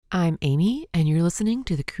I'm Amy, and you're listening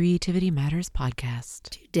to the Creativity Matters podcast.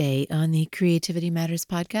 Today on the Creativity Matters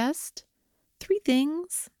podcast, 3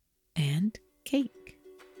 things and cake.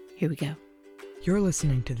 Here we go. You're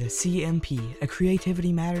listening to the CMP, a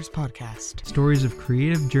Creativity Matters podcast. Stories of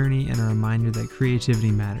creative journey and a reminder that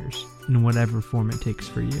creativity matters in whatever form it takes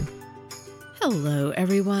for you. Hello,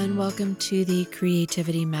 everyone. Welcome to the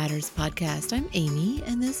Creativity Matters podcast. I'm Amy,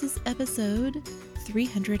 and this is episode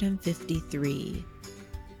 353.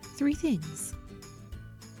 3 things.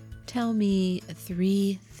 Tell me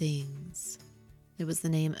 3 things. It was the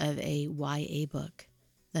name of a YA book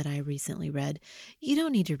that I recently read. You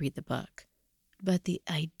don't need to read the book, but the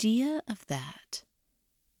idea of that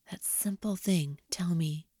simple thing, tell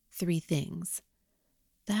me 3 things,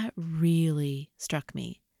 that really struck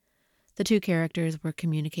me. The 2 characters were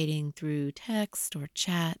communicating through text or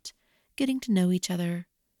chat, getting to know each other,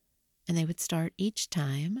 and they would start each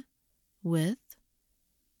time with,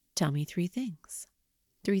 tell me 3 things.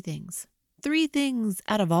 3 things. 3 things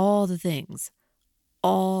out of all the things.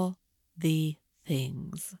 All the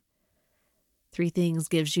things. 3 things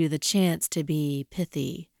gives you the chance to be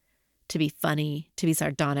pithy, to be funny, to be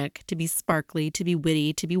sardonic, to be sparkly, to be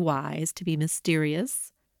witty, to be wise, to be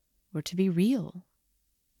mysterious, or to be real.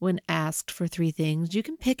 When asked for 3 things, you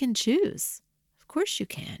can pick and choose. Of course you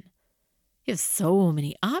can. You have so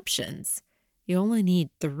many options. You only need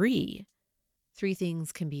 3. 3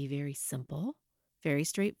 things can be very simple, very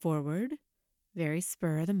straightforward, very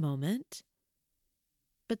spur of the moment.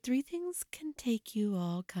 But 3 things can take you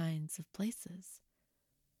all kinds of places.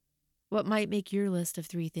 What might make your list of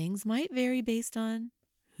 3 things might vary based on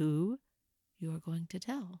who you're going to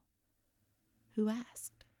tell, who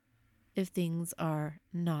asked. If things are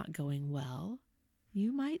not going well,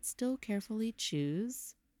 you might still carefully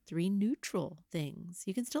choose 3 neutral things.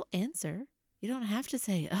 You can still answer. You don't have to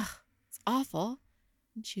say, ugh, it's awful.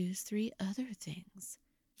 And choose 3 other things.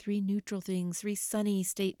 3 neutral things, 3 sunny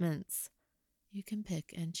statements. You can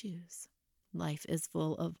pick and choose. Life is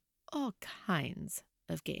full of all kinds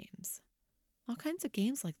of games. All kinds of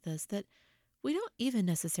games like this that we don't even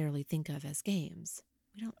necessarily think of as games.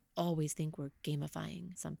 We don't always think we're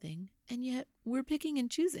gamifying something, and yet we're picking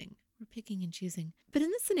and choosing. We're picking and choosing. But in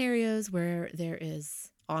the scenarios where there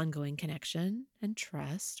is ongoing connection and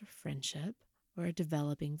trust or friendship or a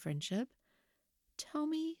developing friendship, tell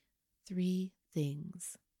me 3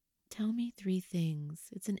 things. Tell me 3 things.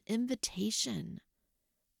 It's an invitation.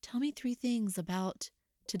 Tell me 3 things about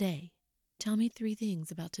today. Tell me 3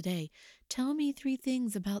 things about today. Tell me 3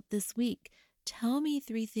 things about this week. Tell me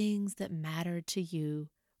 3 things that matter to you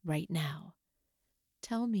right now.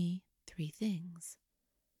 Tell me 3 things.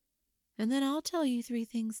 And then I'll tell you 3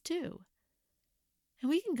 things too. And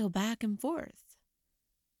we can go back and forth.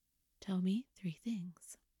 Tell me 3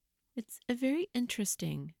 things. It's a very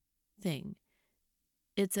interesting thing.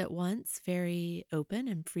 It's at once very open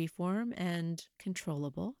and freeform and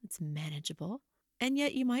controllable. It's manageable. And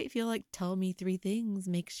yet you might feel like tell me 3 things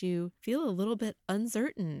makes you feel a little bit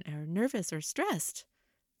uncertain or nervous or stressed.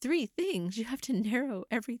 3 things, you have to narrow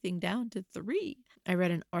everything down to 3. I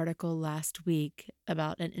read an article last week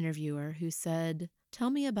about an interviewer who said, tell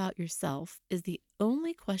me about yourself is the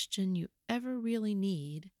only question you ever really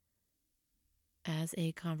need as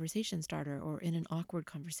a conversation starter or in an awkward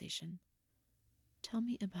conversation. Tell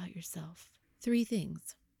me about yourself. 3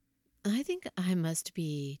 things. I think I must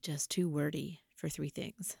be just too wordy for 3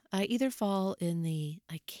 things. I either fall in the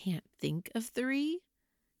I can't think of 3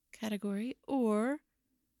 category, or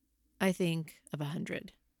I think of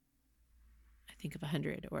 100. I think of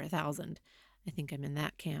 100 or 1,000. I think I'm in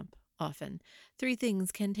that camp often. 3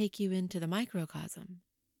 things can take you into the microcosm,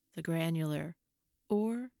 the granular,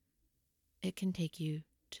 or it can take you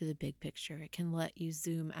to the big picture. It can let you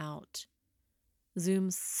zoom out, zoom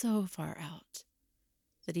so far out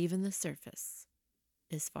that even the surface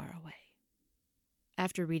is far away.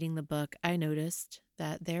 After reading the book, I noticed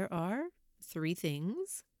that there are 3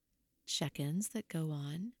 things, check-ins that go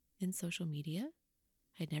on in social media.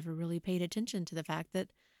 I'd never really paid attention to the fact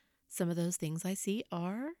that some of those things I see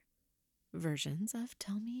are versions of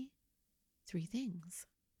tell me 3 things.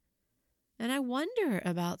 And I wonder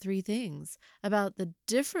about 3 things, about the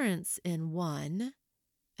difference in 1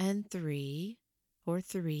 and 3 or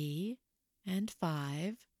 3 and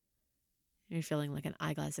 5. You're feeling like an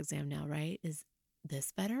eyeglass exam now, right? Is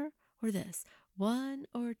this better or this? 1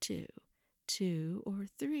 or 2? 2 or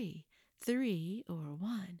 3? 3 or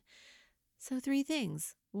 1? So 3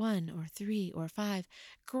 things, 1 or 3 or 5.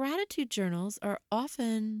 Gratitude journals are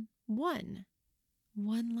often 1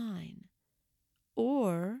 line,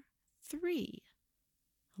 or 3.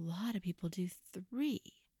 A lot of people do 3.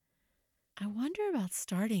 I wonder about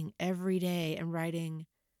starting every day and writing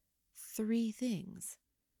 3 things,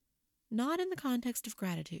 not in the context of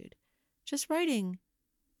gratitude, just writing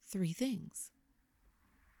 3 things.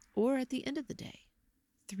 Or at the end of the day,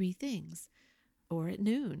 3 things. Or at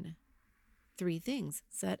noon, 3 things.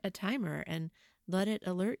 Set a timer and let it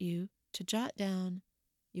alert you to jot down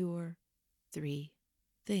your 3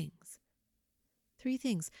 things. 3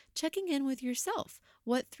 things. Checking in with yourself.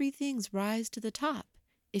 What 3 things rise to the top?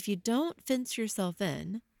 If you don't fence yourself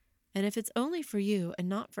in, and if it's only for you and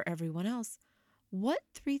not for everyone else, what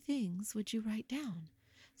 3 things would you write down?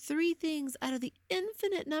 3 things out of the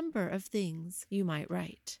infinite number of things you might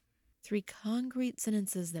write. 3 concrete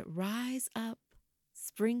sentences that rise up,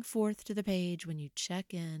 spring forth to the page when you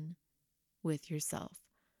check in with yourself.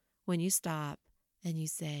 When you stop and you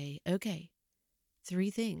say, okay, 3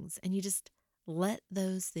 things, and you just let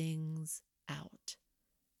those things out.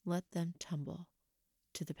 Let them tumble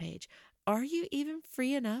to the page. Are you even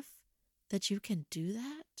free enough that you can do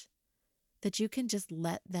that? That you can just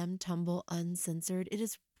let them tumble uncensored? It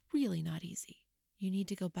is really not easy. You need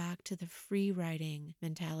to go back to the free writing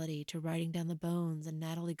mentality, to writing down the bones and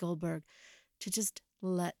Natalie Goldberg, to just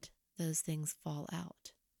let those things fall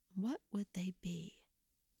out. What would they be?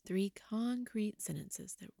 3 concrete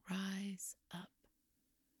sentences that rise up,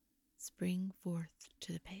 spring forth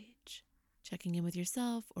to the page. Checking in with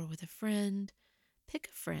yourself or with a friend. Pick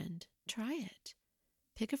a friend. Try it.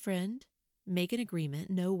 Pick a friend, make an agreement,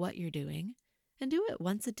 know what you're doing, and do it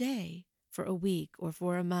once a day for a week or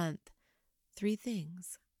for a month. 3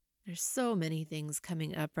 things. There's so many things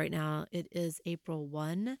coming up right now. It is April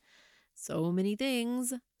 1. So many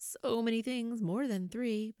things, more than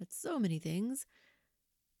 3, but so many things.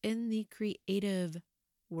 In the creative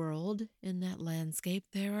world, in that landscape,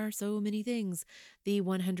 there are so many things. The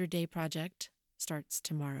 100-day project starts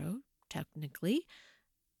tomorrow, technically.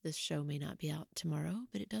 This show may not be out tomorrow,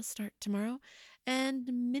 but it does start tomorrow. And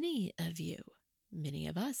many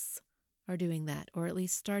of us are doing that, or at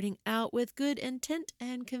least starting out with good intent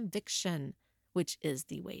and conviction, which is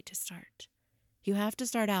the way to start. You have to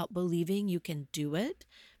start out believing you can do it,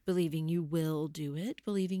 believing you will do it,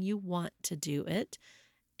 believing you want to do it,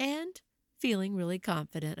 and feeling really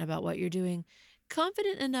confident about what you're doing.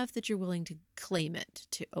 Confident enough that you're willing to claim it,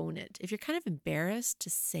 to own it. If you're kind of embarrassed to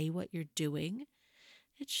say what you're doing,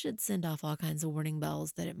 it should send off all kinds of warning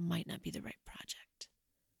bells that it might not be the right project.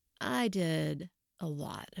 I did a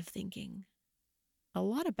lot of thinking, a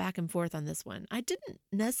lot of back and forth on this one. I didn't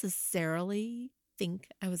necessarily think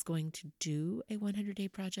I was going to do a 100-day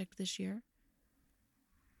project this year.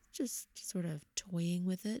 Just sort of toying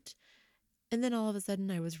with it. And then all of a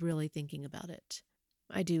sudden I was really thinking about it.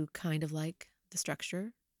 I do kind of like the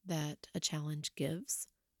structure that a challenge gives.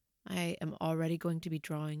 I am already going to be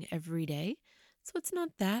drawing every day, so it's not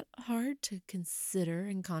that hard to consider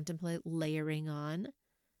and contemplate layering on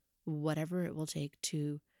whatever it will take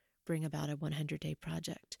to bring about a 100-day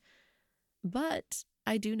project. But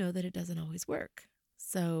I do know that it doesn't always work.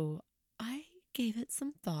 So I gave it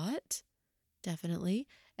some thought, definitely.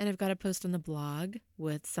 And I've got a post on the blog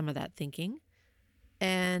with some of that thinking.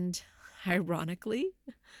 And ironically,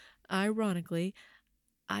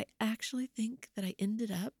 I actually think that I ended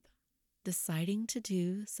up deciding to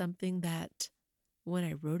do something that when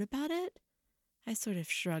I wrote about it, I sort of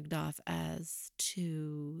shrugged off as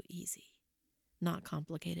too easy, not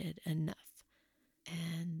complicated enough.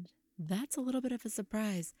 And that's a little bit of a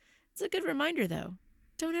surprise. It's a good reminder, though.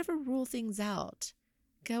 Don't ever rule things out.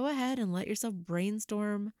 Go ahead and let yourself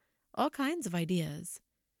brainstorm all kinds of ideas.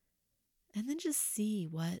 And then just see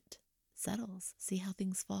what settles, see how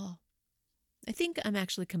things fall. I think I'm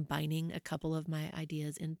actually combining a couple of my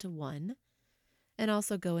ideas into one, and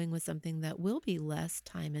also going with something that will be less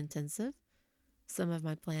time intensive. Some of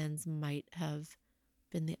my plans might have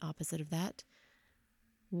been the opposite of that.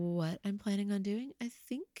 What I'm planning on doing, I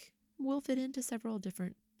think, will fit into several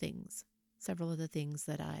different things. Several of the things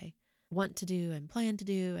that I want to do and plan to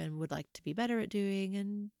do and would like to be better at doing,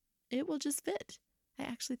 and it will just fit. I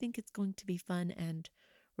actually think it's going to be fun and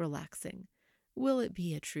relaxing. Will it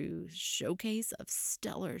be a true showcase of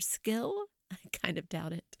stellar skill? I kind of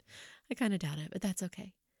doubt it, but that's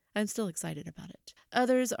okay. I'm still excited about it.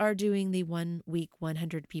 Others are doing the 1 week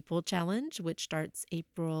 100 people challenge, which starts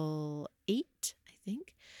April 8, I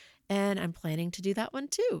think. And I'm planning to do that one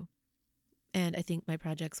too. And I think my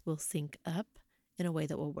projects will sync up in a way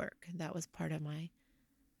that will work. That was part of my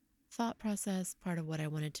thought process, part of what I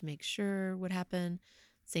wanted to make sure would happen.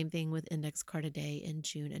 Same thing with Index Card a Day in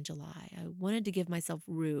June and July. I wanted to give myself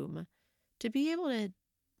room to be able to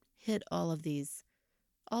hit all of these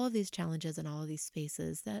challenges and all of these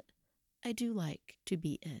spaces that I do like to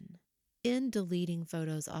be in. in deleting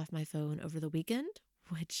photos off my phone over the weekend,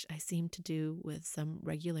 which I seem to do with some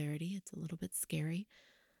regularity, it's a little bit scary,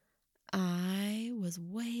 I was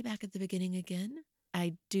way back at the beginning again.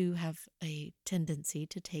 I do have a tendency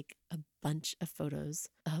to take a bunch of photos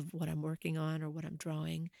of what I'm working on or what I'm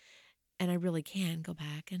drawing, and I really can go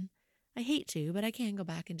back, and I hate to, but I can go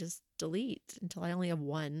back and just delete until I only have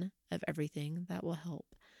one of everything. That will help.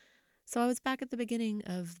 So I was back at the beginning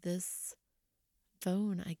of this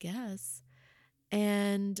phone, I guess,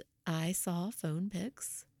 and I saw phone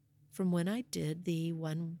pics from when I did the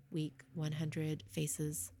 1 week 100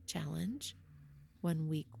 faces challenge, 1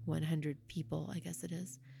 week 100 people, I guess it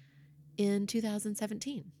is, in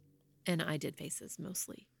 2017. And I did faces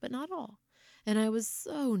mostly, but not all. And I was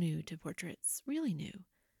so new to portraits, really new.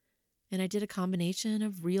 And I did a combination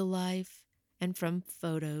of real life and from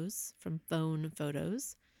photos, from phone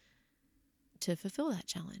photos, to fulfill that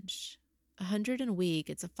challenge. 100 in a week.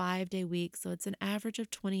 It's a 5-day week, so it's an average of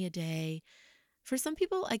 20 a day. For some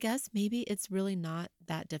people, I guess maybe it's really not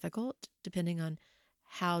that difficult, depending on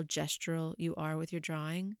how gestural you are with your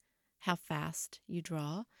drawing, how fast you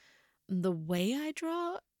draw. The way I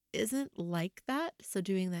draw isn't like that, so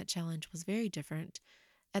doing that challenge was very different.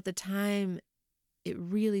 At the time, it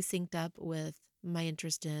really synced up with my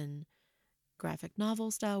interest in graphic novel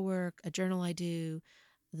style work, a journal I do,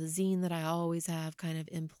 the zine that I always have kind of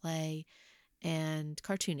in play, and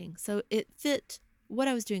cartooning. So what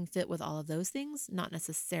I was doing fit with all of those things, not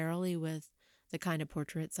necessarily with the kind of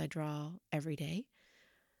portraits I draw every day.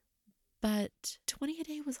 But 20 a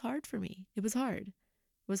day was hard for me. It was hard. It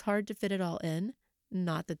was hard to fit it all in.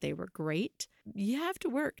 Not that they were great. You have to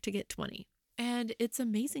work to get 20. And it's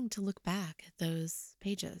amazing to look back at those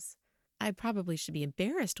pages. I probably should be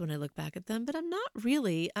embarrassed when I look back at them, but I'm not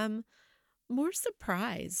really. I'm more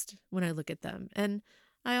surprised when I look at them. And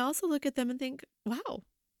I also look at them and think, wow,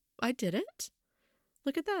 I did it.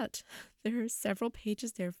 Look at that. There are several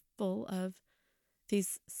pages there full of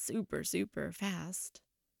these super, super fast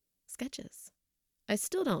sketches. I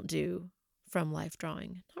still don't do from life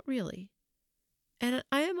drawing, not really. And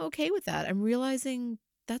I am okay with that. I'm realizing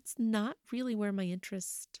that's not really where my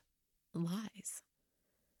interest lies.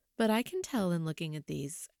 But I can tell in looking at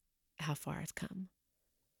these how far I've come,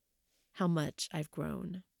 how much I've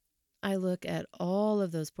grown. I look at all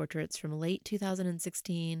of those portraits from late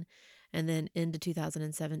 2016 and then into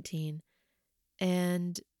 2017,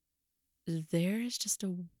 and there is just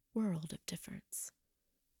a world of difference.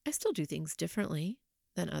 I still do things differently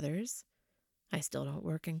than others. I still don't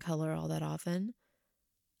work in color all that often.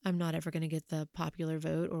 I'm not ever going to get the popular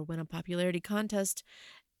vote or win a popularity contest.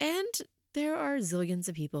 And there are zillions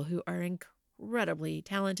of people who are incredibly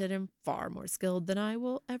talented and far more skilled than I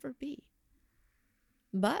will ever be.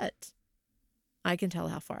 But I can tell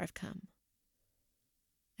how far I've come.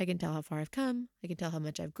 I can tell how far I've come. I can tell how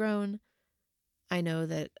much I've grown. I know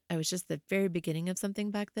that I was just the very beginning of something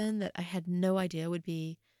back then that I had no idea would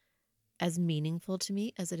be as meaningful to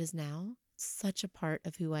me as it is now. Such a part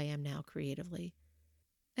of who I am now creatively.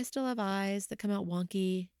 I still have eyes that come out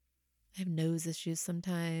wonky. I have nose issues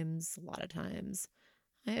sometimes, a lot of times.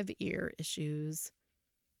 I have ear issues.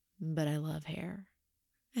 But I love hair.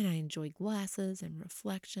 And I enjoy glasses and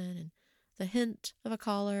reflection and the hint of a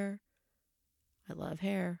collar. I love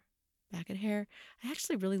hair. Back at hair. I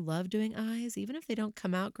actually really love doing eyes, even if they don't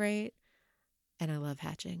come out great. And I love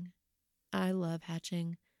hatching. I love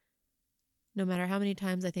hatching. No matter how many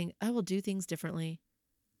times I think I will do things differently,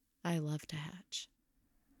 I love to hatch.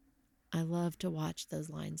 I love to watch those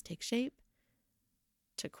lines take shape,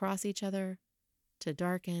 to cross each other, to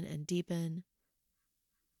darken and deepen.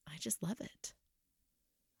 I just love it.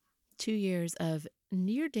 2 years of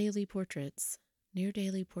near daily portraits, near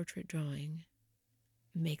daily portrait drawing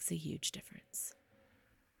makes a huge difference.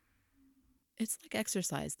 It's like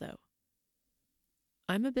exercise, though.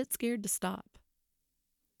 I'm a bit scared to stop.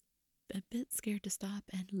 A bit scared to stop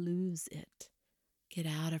and lose it. Get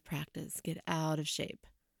out of practice, get out of shape.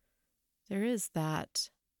 There is that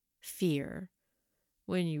fear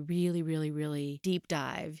when you really, really, really deep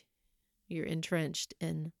dive. You're entrenched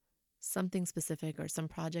in something specific or some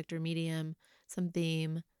project or medium, some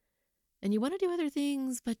theme, and you want to do other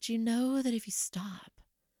things, but you know that if you stop,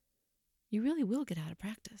 you really will get out of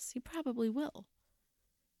practice. You probably will.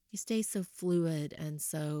 You stay so fluid and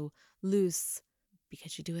so loose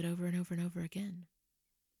because you do it over and over and over again.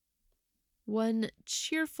 One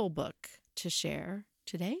cheerful book to share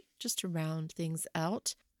today, just to round things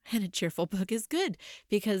out. And a cheerful book is good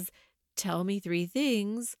because tell me 3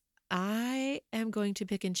 things. I am going to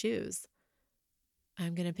pick and choose.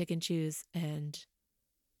 I'm going to pick and choose, and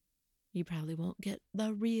you probably won't get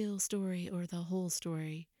the real story or the whole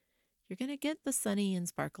story. You're going to get the sunny and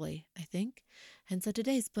sparkly, I think. And so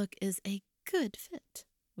today's book is a good fit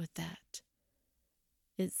with that.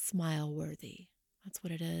 It's smile worthy. That's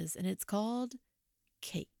what it is. And it's called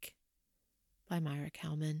Cake by Myra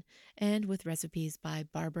Kalman and with recipes by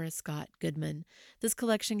Barbara Scott Goodman. This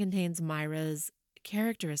collection contains Myra's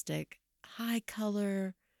characteristic, high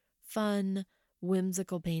color, fun,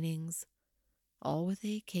 whimsical paintings, all with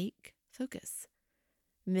a cake focus.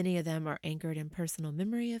 Many of them are anchored in personal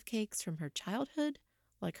memory of cakes from her childhood,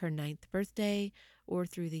 like her 9th birthday or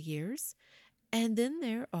through the years. And then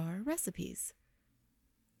there are recipes.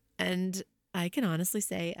 And I can honestly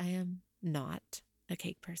say I am not a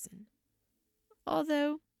cake person.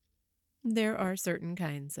 Although there are certain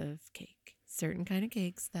kinds of cake, certain kind of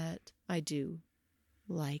cakes that I do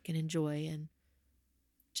like and enjoy and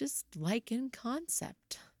just like in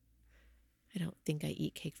concept. I don't think I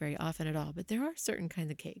eat cake very often at all, but there are certain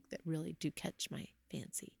kinds of cake that really do catch my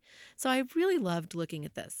fancy. So I really loved looking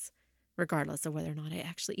at this, regardless of whether or not I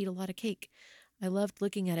actually eat a lot of cake. I loved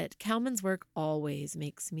looking at it. Kalman's work always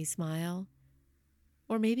makes me smile.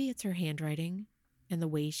 Or maybe it's her handwriting and the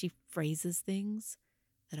way she phrases things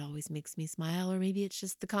that always makes me smile. Or maybe it's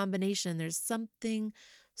just the combination. There's something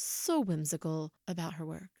so whimsical about her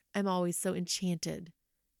work. I'm always so enchanted.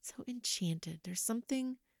 So enchanted. There's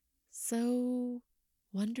something so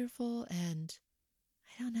wonderful, and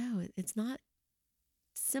I don't know, it's not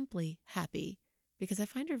simply happy, because I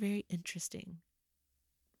find her very interesting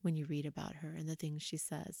when you read about her and the things she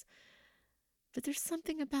says. But there's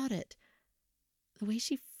something about it. The way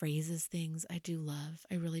she phrases things, I do love.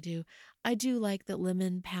 I really do. I do like that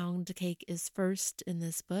lemon pound cake is first in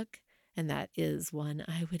this book, and that is one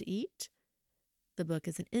I would eat. The book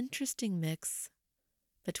is an interesting mix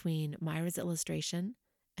between Myra's illustration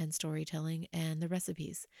and storytelling and the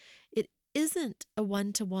recipes. It isn't a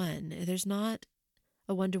one-to-one. There's not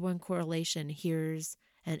a one-to-one correlation. Here's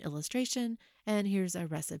an illustration and here's a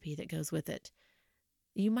recipe that goes with it.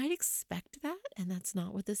 You might expect that, and that's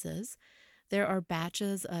not what this is. There are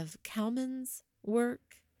batches of Kalman's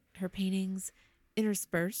work, her paintings,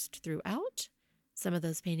 interspersed throughout. Some of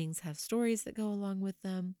those paintings have stories that go along with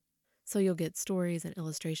them. So you'll get stories and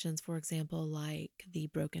illustrations, for example, like the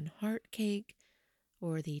Broken Heart Cake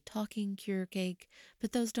or the Talking Cure Cake,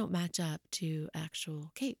 but those don't match up to actual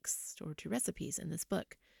cakes or to recipes in this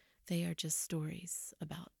book. They are just stories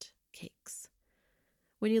about cakes.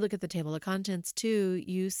 When you look at the table of contents, too,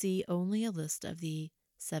 you see only a list of the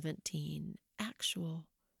 17 actual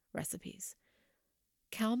recipes.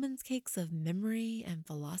 Kalman's cakes of memory and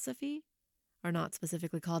philosophy are not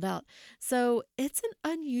specifically called out. So it's an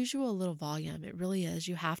unusual little volume. It really is.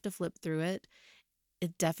 You have to flip through it.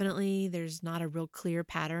 There's not a real clear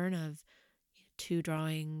pattern of 2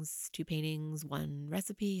 drawings, 2 paintings, 1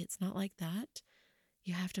 recipe. It's not like that.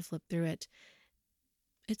 You have to flip through it.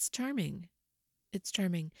 It's charming. It's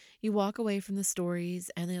charming. You walk away from the stories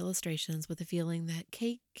and the illustrations with the feeling that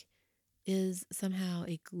cake is somehow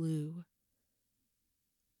a glue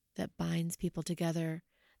that binds people together,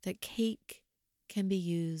 that cake can be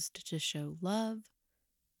used to show love,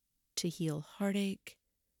 to heal heartache,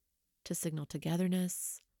 to signal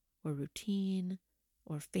togetherness or routine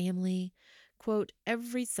or family. Quote,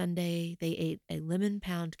 every Sunday they ate a lemon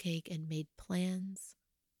pound cake and made plans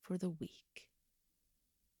for the week.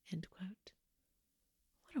 End quote.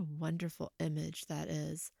 What a wonderful image that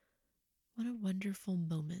is. What a wonderful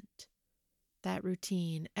moment. That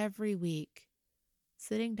routine every week,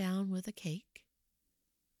 sitting down with a cake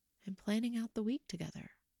and planning out the week together.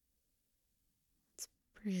 It's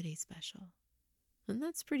pretty special. And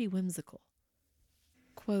that's pretty whimsical.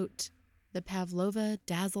 Quote, the pavlova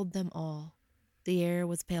dazzled them all. The air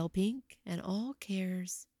was pale pink, and all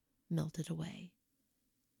cares melted away.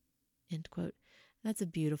 End quote. That's a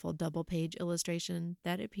beautiful double-page illustration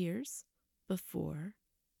that appears before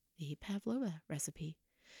the pavlova recipe.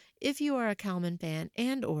 If you are a Kalman fan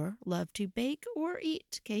and or love to bake or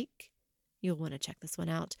eat cake, you'll want to check this one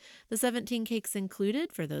out. The 17 cakes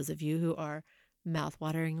included, for those of you who are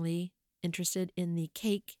mouth-wateringly interested in the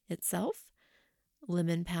cake itself: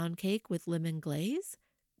 lemon pound cake with lemon glaze,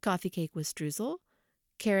 coffee cake with streusel,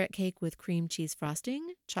 carrot cake with cream cheese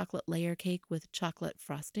frosting, chocolate layer cake with chocolate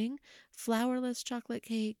frosting, flourless chocolate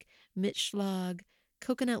cake, Mitschlag,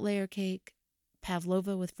 coconut layer cake,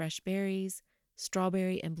 pavlova with fresh berries,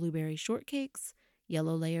 strawberry and blueberry shortcakes,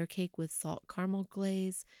 yellow layer cake with salt caramel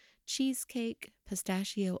glaze, cheesecake,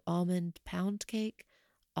 pistachio almond pound cake,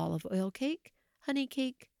 olive oil cake, honey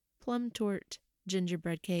cake, plum torte,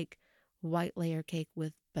 gingerbread cake, white layer cake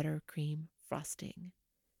with buttercream frosting.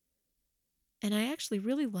 And I actually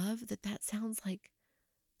really love that sounds like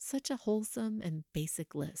such a wholesome and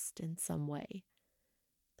basic list in some way.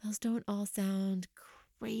 Those don't all sound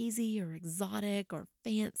crazy or exotic or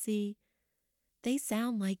fancy. They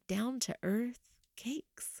sound like down-to-earth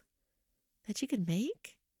cakes that you can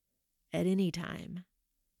make at any time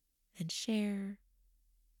and share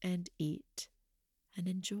and eat and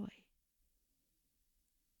enjoy.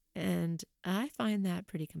 And I find that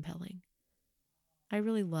pretty compelling. I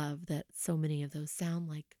really love that so many of those sound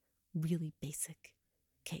like really basic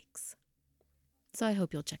cakes. So I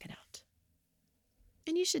hope you'll check it out.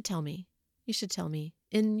 And you should tell me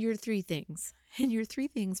in your 3 things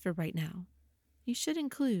for right now, you should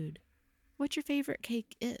include what your favorite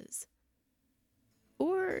cake is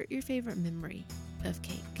or your favorite memory of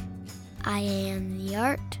cake. I am the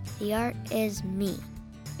art is me.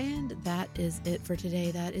 And that is it for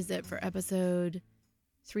today. That is it for episode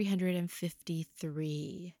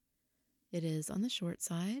 353. It is on the short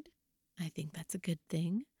side. I think that's a good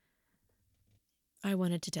thing. I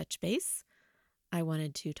wanted to touch base. I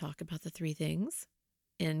wanted to talk about the 3 things.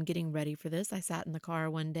 And getting ready for this, I sat in the car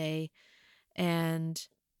one day and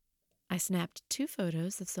I snapped 2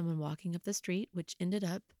 photos of someone walking up the street, which ended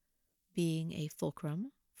up being a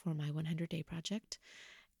fulcrum for my 100-day project.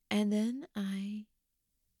 And then I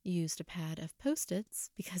used a pad of Post-its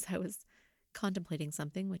because I was contemplating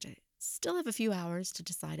something, which I still have a few hours to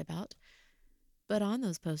decide about. But on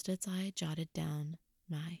those Post-its, I jotted down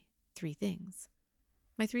my 3 things.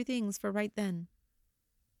 My 3 things for right then.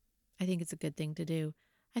 I think it's a good thing to do.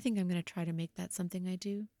 I think I'm going to try to make that something I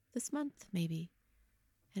do this month, maybe.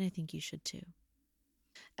 And I think you should too.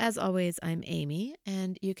 As always, I'm Amy,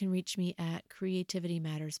 and you can reach me at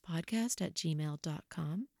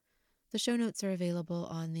creativitymatterspodcast@gmail.com. The show notes are available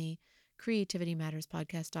on the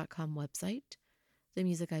creativitymatterspodcast.com website. The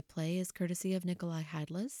music I play is courtesy of Nikolai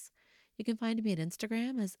Heidlas. You can find me at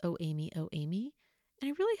Instagram as OAmyOAmy, and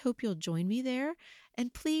I really hope you'll join me there.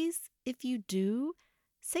 And please, if you do,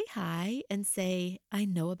 say hi and say, I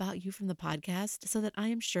know about you from the podcast so that I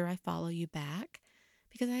am sure I follow you back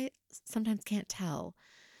because I sometimes can't tell.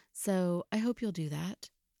 So I hope you'll do that.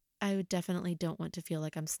 I would definitely don't want to feel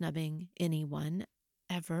like I'm snubbing anyone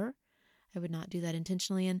ever. I would not do that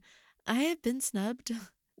intentionally. And I have been snubbed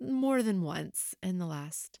more than once in the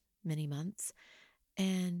last many months.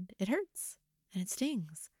 And it hurts and it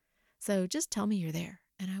stings. So just tell me you're there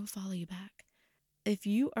and I will follow you back. If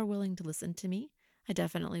you are willing to listen to me, I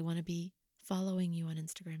definitely want to be following you on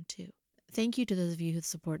Instagram too. Thank you to those of you who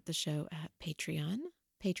support the show at Patreon,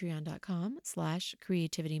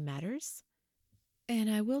 patreon.com/creativitymatters. And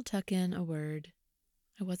I will tuck in a word.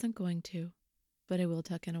 I wasn't going to, but I will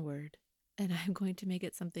tuck in a word. And I'm going to make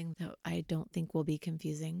it something that I don't think will be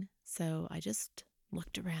confusing. So I just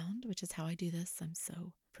looked around, which is how I do this. I'm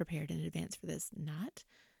so prepared in advance for this. Not.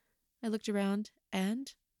 I looked around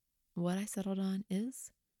and what I settled on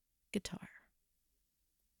is guitar.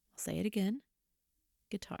 I'll say it again.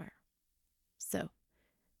 Guitar. So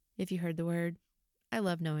if you heard the word, I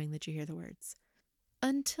love knowing that you hear the words.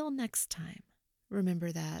 Until next time,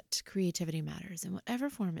 remember that creativity matters in whatever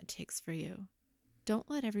form it takes for you. Don't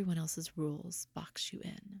let everyone else's rules box you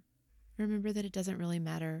in. Remember that it doesn't really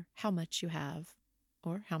matter how much you have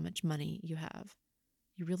or how much money you have.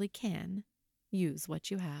 You really can use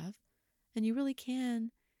what you have, and you really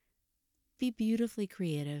can be beautifully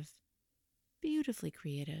creative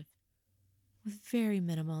with very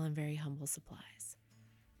minimal and very humble supplies.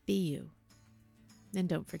 Be you, and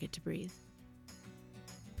don't forget to breathe.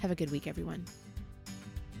 Have a good week, everyone.